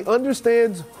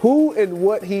understands who and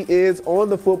what he is on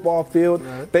the football field.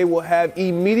 Right. They will have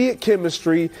immediate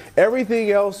chemistry.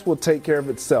 Everything else will take care of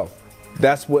itself.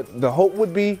 That's what the hope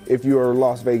would be if you're a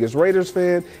Las Vegas Raiders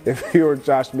fan, if you're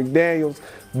Josh McDaniels.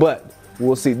 But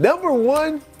we'll see. Number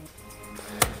 1,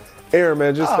 Aaron,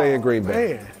 man, just stay in Green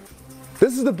Bay. Man.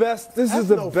 This is the best. This is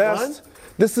the best. Fun.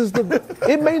 This is the.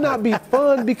 It may not be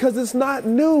fun because it's not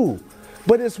new,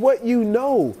 but it's what you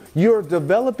know. You're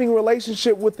developing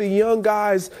relationship with the young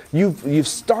guys. You've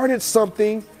started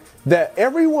something that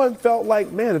everyone felt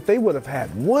like, man, if they would have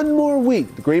had one more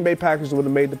week, the Green Bay Packers would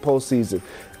have made the postseason.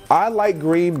 I like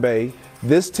Green Bay.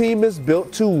 This team is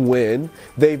built to win.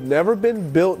 They've never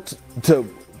been built to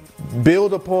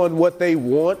build upon what they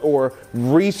want or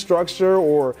restructure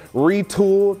or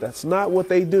retool. That's not what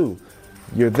they do.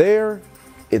 You're there,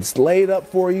 It's laid up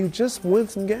for you. Just win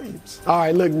some games. All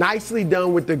right, look, nicely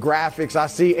done with the graphics. I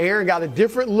see Aaron got a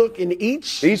different look in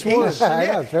each one.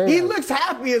 Yeah, he looks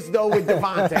happiest, though, with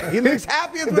Devontae. He looks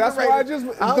happiest with That's the why Raiders.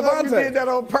 I don't know if you did that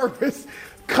on purpose.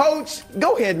 Coach,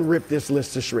 go ahead and rip this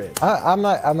list to shreds. I'm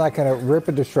not going to rip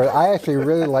it to shreds. I actually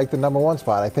really like the number 1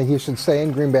 spot. I think he should stay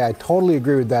in Green Bay. I totally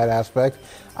agree with that aspect.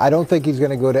 I don't think he's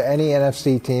going to go to any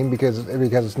NFC team because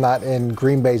it's not in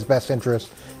Green Bay's best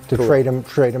interest to trade him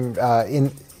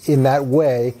in that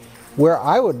way. Where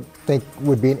I would think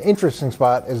would be an interesting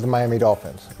spot is the Miami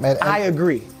Dolphins. And I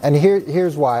agree. And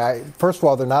here's why. First of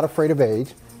all, they're not afraid of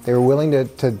age. They were willing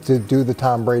to do the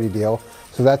Tom Brady deal.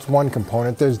 So that's one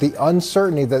component. There's the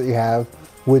uncertainty that you have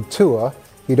with Tua.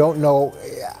 You don't know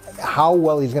how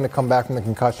well he's going to come back from the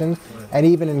concussions. And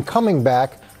even in coming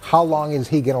back, how long is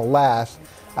he going to last?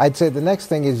 I'd say the next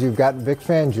thing is you've got Vic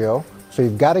Fangio. So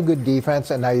you've got a good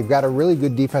defense, and now you've got a really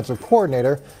good defensive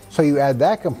coordinator. So you add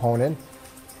that component,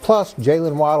 plus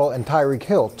Jalen Waddle and Tyreek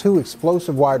Hill, 2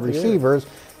 explosive wide receivers.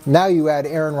 Now you add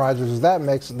Aaron Rodgers to that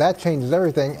mix. That changes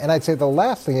everything. And I'd say the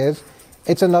last thing is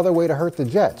it's another way to hurt the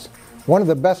Jets. One of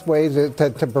the best ways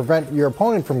to prevent your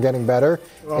opponent from getting better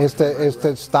is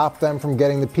to stop them from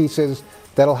getting the pieces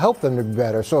that'll help them to be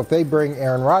better. So if they bring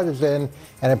Aaron Rodgers in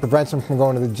and it prevents them from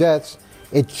going to the Jets,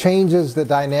 it changes the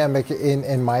dynamic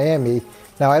in Miami.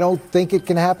 Now, I don't think it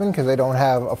can happen because they don't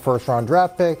have a first-round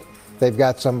draft pick. They've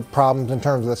got some problems in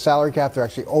terms of the salary cap. They're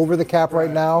actually over the cap right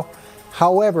now.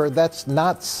 However, that's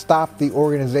not stopped the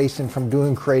organization from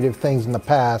doing creative things in the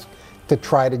past to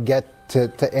try to get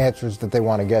to answers that they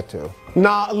want to get to.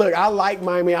 Nah, look, I like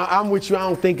Miami. I'm with you. I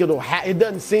don't think it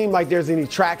doesn't seem like there's any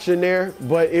traction there,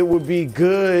 but it would be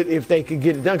good if they could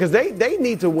get it done because they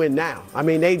need to win now. I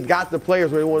mean, they got the players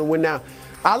where they want to win now.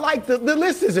 I like the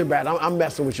list isn't bad. I'm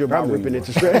messing with you about ripping it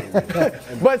to shreds.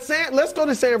 But let's go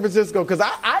to San Francisco because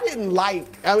I didn't like,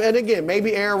 and again,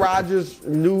 maybe Aaron Rodgers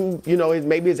knew,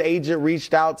 maybe his agent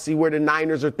reached out, see where the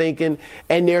Niners are thinking,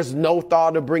 and there's no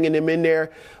thought of bringing him in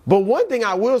there. But one thing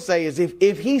I will say is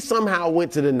if he somehow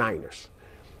went to the Niners,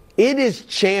 it is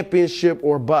championship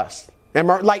or bust. And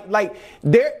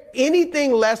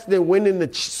anything less than winning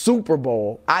the Super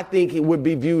Bowl, I think it would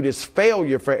be viewed as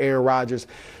failure for Aaron Rodgers.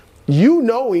 You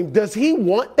know him. Does he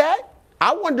want that?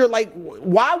 I wonder,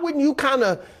 why wouldn't you kind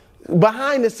of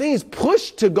behind the scenes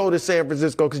push to go to San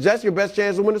Francisco? Because that's your best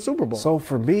chance to win the Super Bowl. So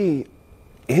for me,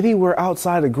 anywhere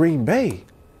outside of Green Bay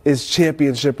is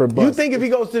championship or bust. You think if he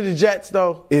goes to the Jets,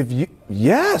 though?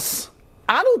 Yes.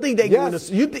 I don't think they can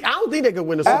win. I don't think they can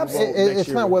win a Super Bowl. It's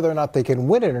not whether or not they can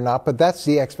win it or not, but that's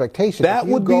the expectation. That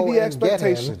would be the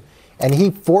expectation. And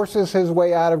he forces his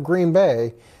way out of Green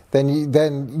Bay.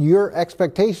 Then your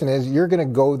expectation is you're going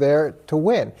to go there to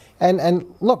win. And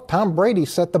look, Tom Brady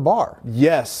set the bar.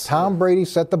 Yes. Tom Brady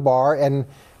set the bar, and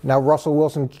now Russell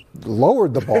Wilson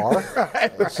lowered the bar.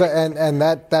 right. So, and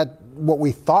that what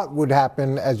we thought would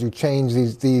happen as you change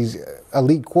these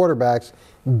elite quarterbacks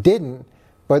didn't.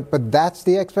 But that's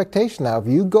the expectation now. If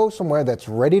you go somewhere that's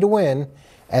ready to win,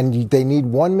 and they need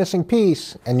one missing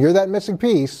piece, and you're that missing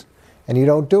piece, and you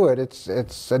don't do it,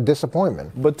 it's a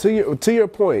disappointment. But to your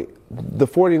point, the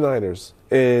 49ers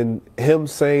and him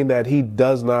saying that he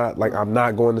does not, I'm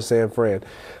not going to San Fran,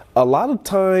 a lot of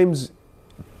times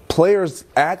players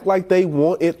act like they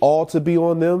want it all to be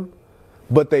on them,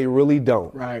 but they really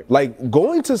don't. Right.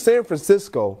 Going to San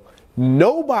Francisco,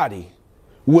 nobody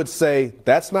would say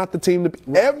that's not the team to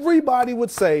beat. Everybody would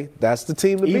say that's the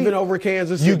team to beat. Even over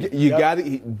Kansas City. You got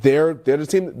it. They're the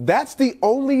team. That's the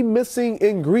only missing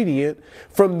ingredient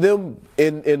from them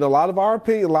in a lot of our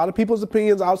opinion, a lot of people's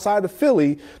opinions outside of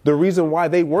Philly. The reason why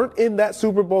they weren't in that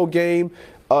Super Bowl game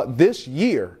this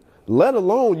year, let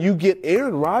alone you get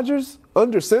Aaron Rodgers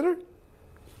under center.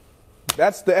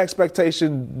 That's the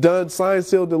expectation. Done, signed,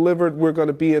 sealed, delivered. We're going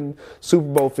to be in Super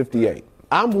Bowl 58.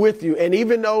 I'm with you. And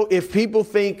even though if people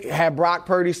think had Brock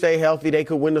Purdy stay healthy, they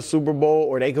could win the Super Bowl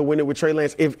or they could win it with Trey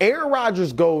Lance. If Aaron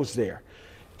Rodgers goes there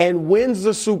and wins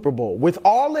the Super Bowl with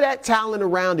all of that talent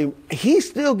around him, he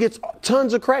still gets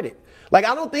tons of credit. I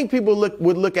don't think people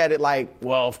would look at it like,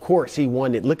 well, of course he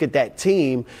won it. Look at that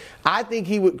team. I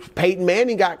think Peyton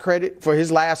Manning got credit for his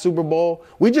last Super Bowl.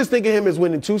 We just think of him as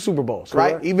winning 2 Super Bowls,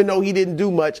 right? Correct. Even though he didn't do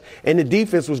much and the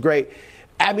defense was great.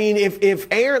 I mean, if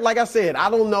Aaron, like I said, I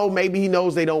don't know, maybe he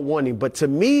knows they don't want him. But to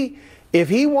me, if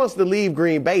he wants to leave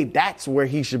Green Bay, that's where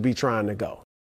he should be trying to go.